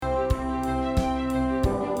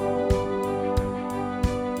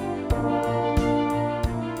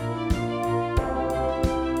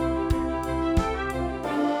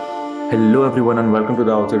Hello, everyone, and welcome to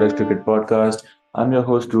the Outsiders Cricket Podcast. I'm your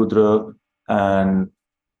host, Rudra, and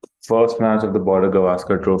first match of the Border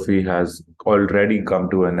Gavaskar Trophy has already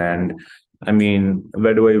come to an end. I mean,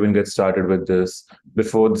 where do I even get started with this?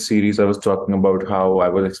 Before the series, I was talking about how I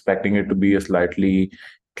was expecting it to be a slightly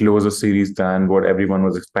closer series than what everyone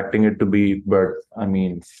was expecting it to be, but I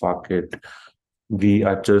mean, fuck it. We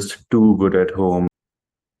are just too good at home.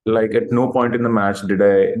 Like at no point in the match did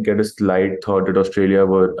I get a slight thought that Australia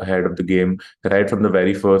were ahead of the game. Right from the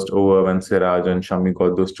very first over when Siraj and Shami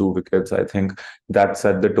got those two wickets, I think that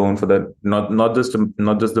set the tone for the not just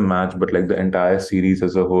the match, but like the entire series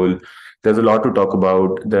as a whole. There's a lot to talk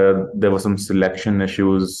about. There were some selection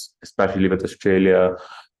issues, especially with Australia.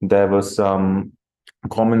 There was some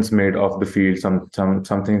comments made off the field, some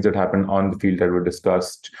things that happened on the field that were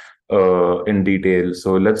discussed in detail.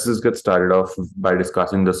 So let's just get started off by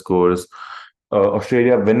discussing the scores.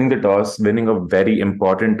 Australia winning the toss, winning a very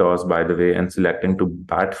important toss, by the way, and selecting to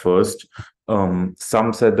bat first.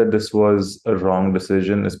 Some said that this was a wrong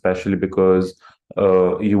decision, especially because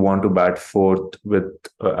you want to bat fourth with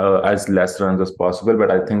as less runs as possible. But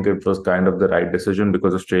I think it was kind of the right decision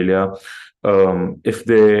because Australia, if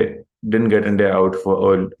they didn't get India out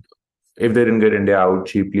or if they didn't get India out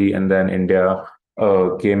cheaply, and then India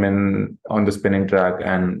came in on the spinning track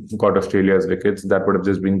and got Australia's wickets, that would have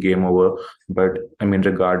just been game over. But I mean,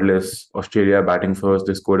 regardless, Australia batting first,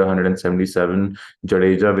 they scored 177.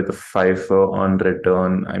 Jadeja with a fifer on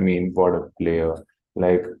return. I mean, what a player!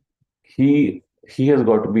 Like he has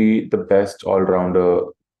got to be the best all rounder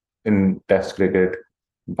in Test cricket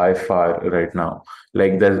by far right now.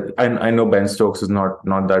 Like I know Ben Stokes is not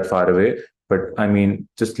that far away, but I mean,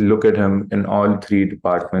 just look at him in all three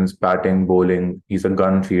departments: batting, bowling. He's a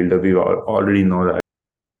gun fielder. We already know that,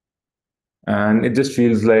 and it just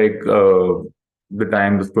feels like the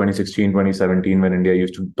times of 2016, 2017 when India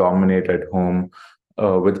used to dominate at home.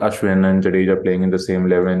 With Ashwin and Jadeja playing in the same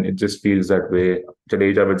 11, it just feels that way.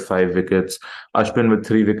 Jadeja with 5 wickets, Ashwin with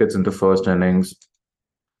 3 wickets in the first innings.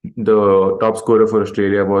 The top scorer for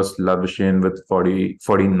Australia was Labuschagne with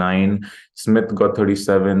 49. Smith got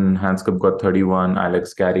 37. Hanscom got 31.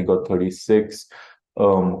 Alex Carey got 36.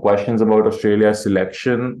 Questions about Australia's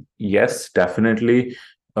selection? Yes, definitely.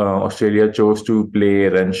 Australia chose to play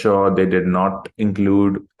Renshaw. They did not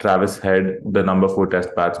include Travis Head, the number 4 Test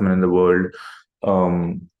batsman in the world.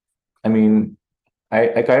 Um, I mean,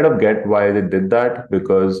 I kind of get why they did that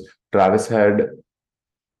because Travis Head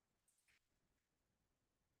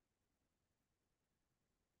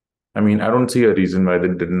I mean, I don't see a reason why they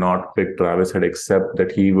did not pick Travis Head except that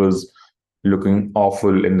he was looking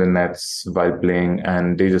awful in the nets while playing,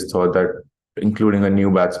 and they just thought that including a new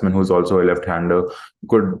batsman who's also a left-hander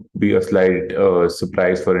could be a slight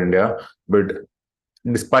surprise for India. But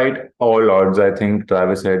despite all odds, I think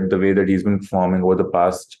Travis Head, the way that he's been performing over the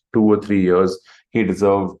past 2 or 3 years, he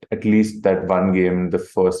deserved at least that one game, the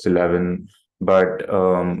first 11. But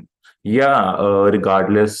yeah,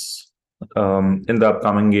 regardless, in the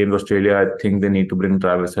upcoming games, Australia, I think they need to bring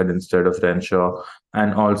Travis Head instead of Renshaw.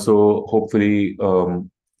 And also, hopefully,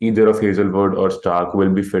 either of Hazelwood or Stark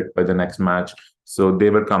will be fit by the next match. So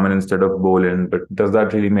they will come in instead of Boland. But does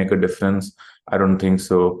that really make a difference? I don't think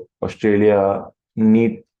so. Australia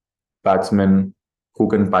need batsmen who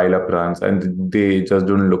can pile up runs, and they just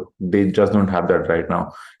don't have that right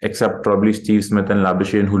now, except probably Steve Smith and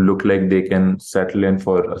Labuschagne, who look like they can settle in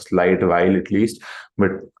for a slight while at least.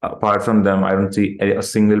 But apart from them, I don't see a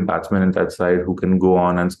single batsman in that side who can go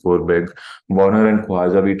on and score big. Warner and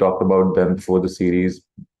Khawaja, we talked about them before the series.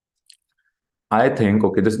 I think,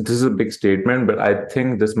 okay, this is a big statement, but I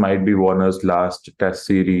think this might be Warner's last Test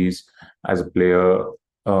series as a player,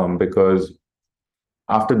 because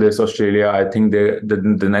after this, Australia, I think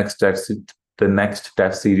the next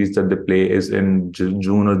Test series that they play is in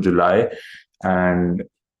June or July, and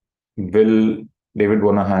will David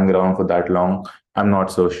Warner hang around for that long? I'm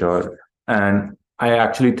not so sure, and I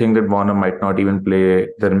actually think that Warner might not even play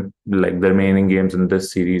the remaining games in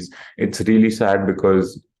this series. It's really sad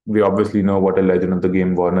because we obviously know what a legend of the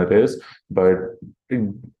game Warner is, but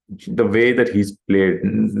the way that he's played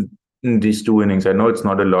in these 2 innings, I know it's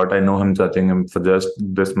not a lot. I know him judging him for just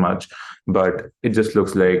this much, but it just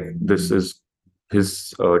looks like this is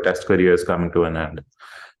his Test career is coming to an end.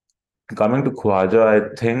 Coming to Khwaja,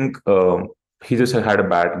 I think he just had a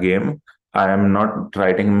bad game. I am not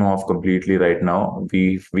writing him off completely right now.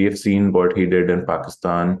 We have seen what he did in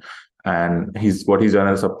Pakistan, and he's done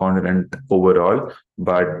as a subcontinent overall.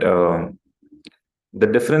 But the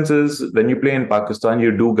difference is when you play in Pakistan,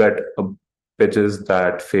 you do get pitches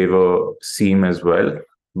that favor seam as well.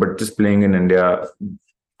 But just playing in India,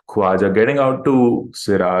 Khwaja getting out to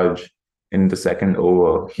Siraj in the second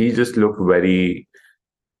over. He just looked very,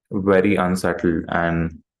 very unsettled.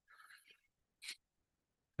 And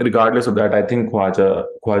regardless of that, I think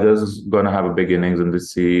Khwaja's gonna have a big innings in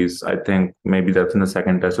this series. I think maybe that's in the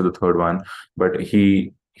second test or the third one, but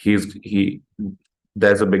he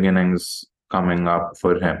there's a big innings coming up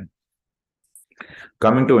for him.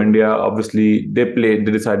 Coming to India, obviously they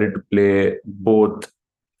decided to play both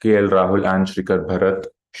KL Rahul and Shrikar Bharat.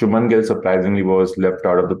 Shubman Gill surprisingly was left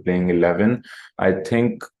out of the playing 11. I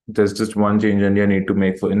think there's just one change India need to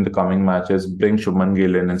make for in the coming matches. Bring Shubman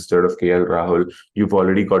Gill in instead of KL Rahul. You've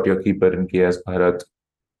already got your keeper in KS Bharat.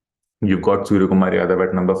 You've got Surya Kumar Yadav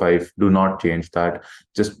at number 5. Do not change that.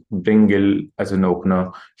 Just bring Gill as an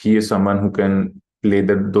opener. He is someone who can play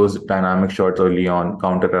those dynamic shots early on,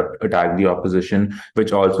 counter attack the opposition,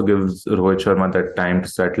 which also gives Rohit Sharma that time to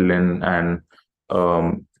settle in and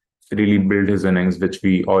um, really build his innings, which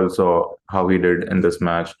we all saw how he did in this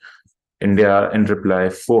match. India, in reply,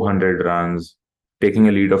 400 runs, taking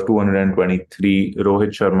a lead of 223. Rohit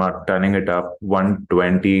Sharma turning it up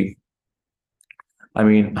 120. I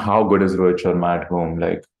mean, how good is Rohit Sharma at home?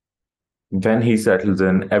 Like when he settles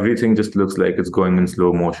in, everything just looks like it's going in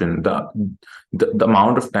slow motion. The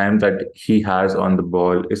amount of time that he has on the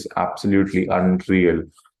ball is absolutely unreal.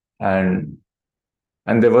 And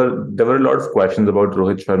and there were a lot of questions about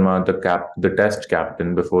Rohit Sharma, the test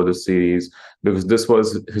captain before the series, because this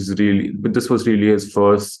was really his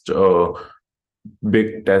first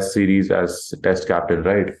big test series as test captain,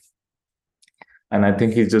 right? And I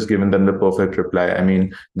think he's just given them the perfect reply. I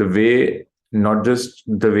mean, not just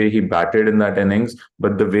the way he batted in that innings,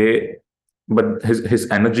 but his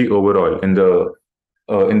energy overall in the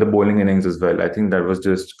bowling innings as well. I think that was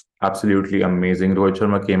just absolutely amazing. Rohit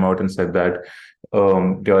Sharma came out and said that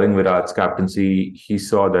during Virat's captaincy, he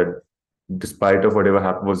saw that despite of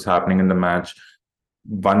whatever was happening in the match,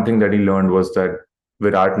 one thing that he learned was that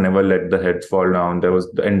Virat never let the heads fall down. There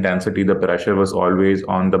was the intensity, the pressure was always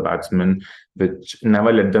on the batsman, which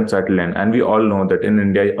never let them settle in. And we all know that in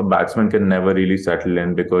India, a batsman can never really settle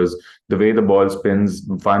in because the way the ball spins,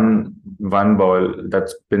 one ball that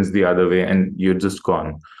spins the other way, and you're just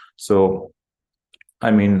gone. So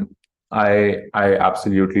I mean, I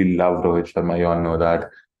absolutely love Rohit Sharma. You all know that,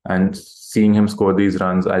 and seeing him score these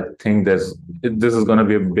runs, I think this is going to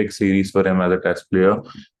be a big series for him as a Test player,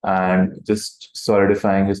 and just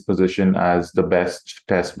solidifying his position as the best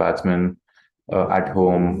Test batsman at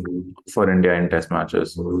home for India in Test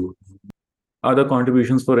matches. Other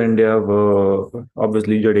contributions for India were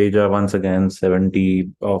obviously Jadeja once again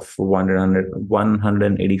 70 of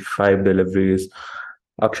 185 deliveries.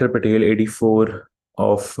 Akshar Patel 84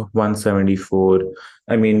 of 174.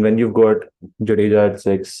 I mean, when you've got Jadeja at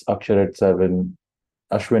 6, Akshar at 7,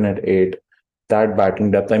 Ashwin at 8, that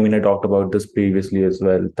batting depth. I mean, I talked about this previously as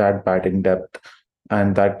well. That batting depth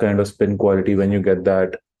and that kind of spin quality, when you get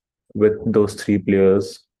that with those three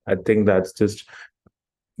players, I think that's just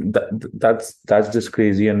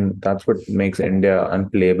crazy, and that's what makes India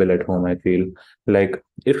unplayable at home. I feel like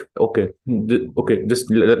if okay,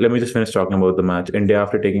 just let me just finish talking about the match. India,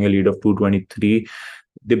 after taking a lead of 223,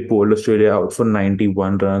 they bowled Australia out for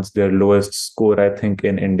 91 runs, their lowest score I think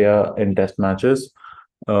in India in Test matches.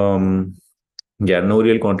 Um, yeah, no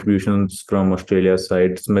real contributions from Australia's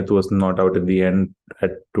side. Smith was not out at the end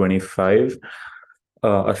at 25.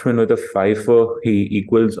 Ashwin with a fifer, he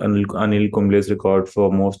equals Anil Kumble's record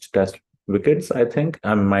for most Test wickets. I think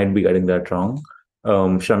I might be getting that wrong.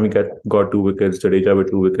 Shami got 2 wickets, Jadeja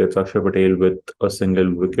with 2 wickets, Akshar Patel with a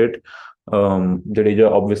single wicket.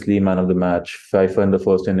 Jadeja obviously man of the match, fifer in the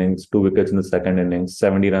first innings, 2 wickets in the second innings,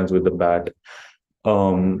 70 runs with the bat.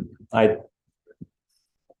 Um, I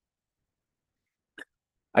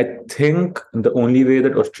I think the only way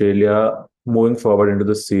that Australia moving forward into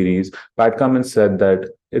the series, Pat Cummins said that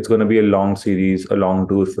it's going to be a long series, a long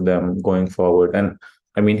tour for them going forward. And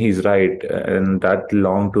I mean, he's right. And that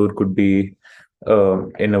long tour could be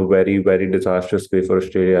in a very, very disastrous way for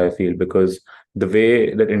Australia, I feel, because the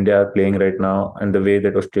way that India are playing right now and the way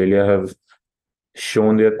that Australia have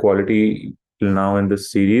shown their quality till now in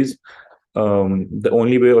this series, the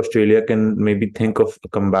only way Australia can maybe think of a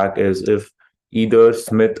comeback is if either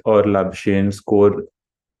Smith or Labuschagne score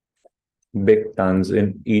big tons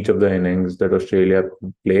in each of the innings that Australia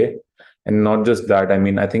play. And not just that, I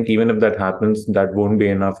mean, I think even if that happens, that won't be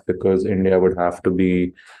enough because India would have to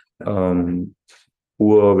be um,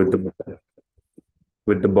 poor with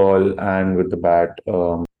the ball and with the bat.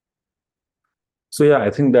 So yeah,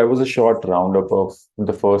 I think that was a short roundup of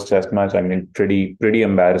the first Test match. I mean, pretty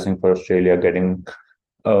embarrassing for Australia getting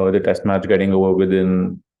the Test match getting over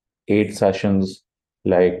within 8 sessions.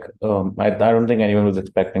 I don't think anyone was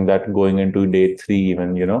expecting that going into day three,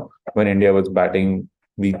 even, when India was batting,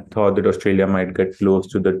 we thought that Australia might get close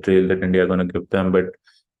to the trail that India are going to give them, but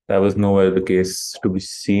that was nowhere the case to be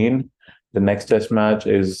seen. The next test match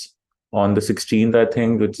is on the 16th, I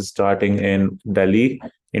think, which is starting in Delhi.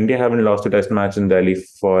 India haven't lost a test match in Delhi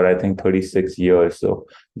for, I think, 36 years. So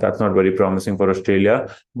that's not very promising for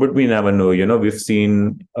Australia, but we never know. We've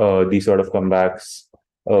seen these sort of comebacks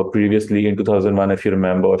previously in 2001. If you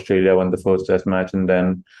remember, Australia won the first test match, and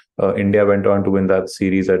then India went on to win that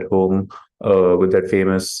series at home with that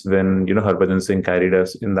famous when Harbhajan Singh carried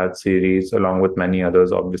us in that series along with many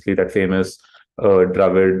others. Obviously, that famous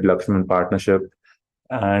Dravid Lakshman partnership,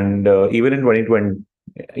 and even in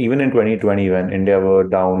 2020 when India were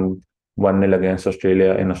down 1-0 against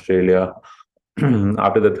Australia in Australia.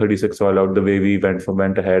 After the 36 all out, the way we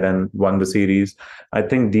went ahead and won the series, I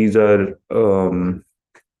think these are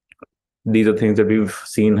things that we've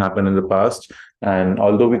seen happen in the past. And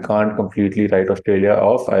although we can't completely write Australia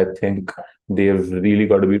off, I think they've really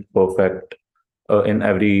got to be perfect in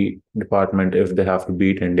every department if they have to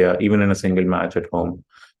beat India, even in a single match at home.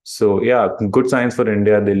 So, yeah, good signs for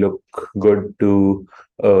India. They look good to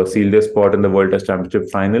seal their spot in the World Test Championship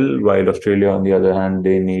final, while Australia, on the other hand,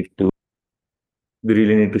 they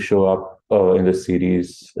really need to show up in the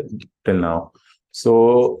series till now.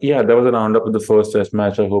 So yeah, that was a roundup of the first test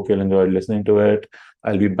match. I hope you'll enjoy listening to it.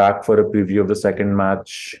 I'll be back for a preview of the second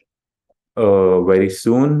match very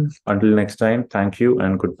soon. Until next time, thank you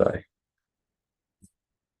and goodbye.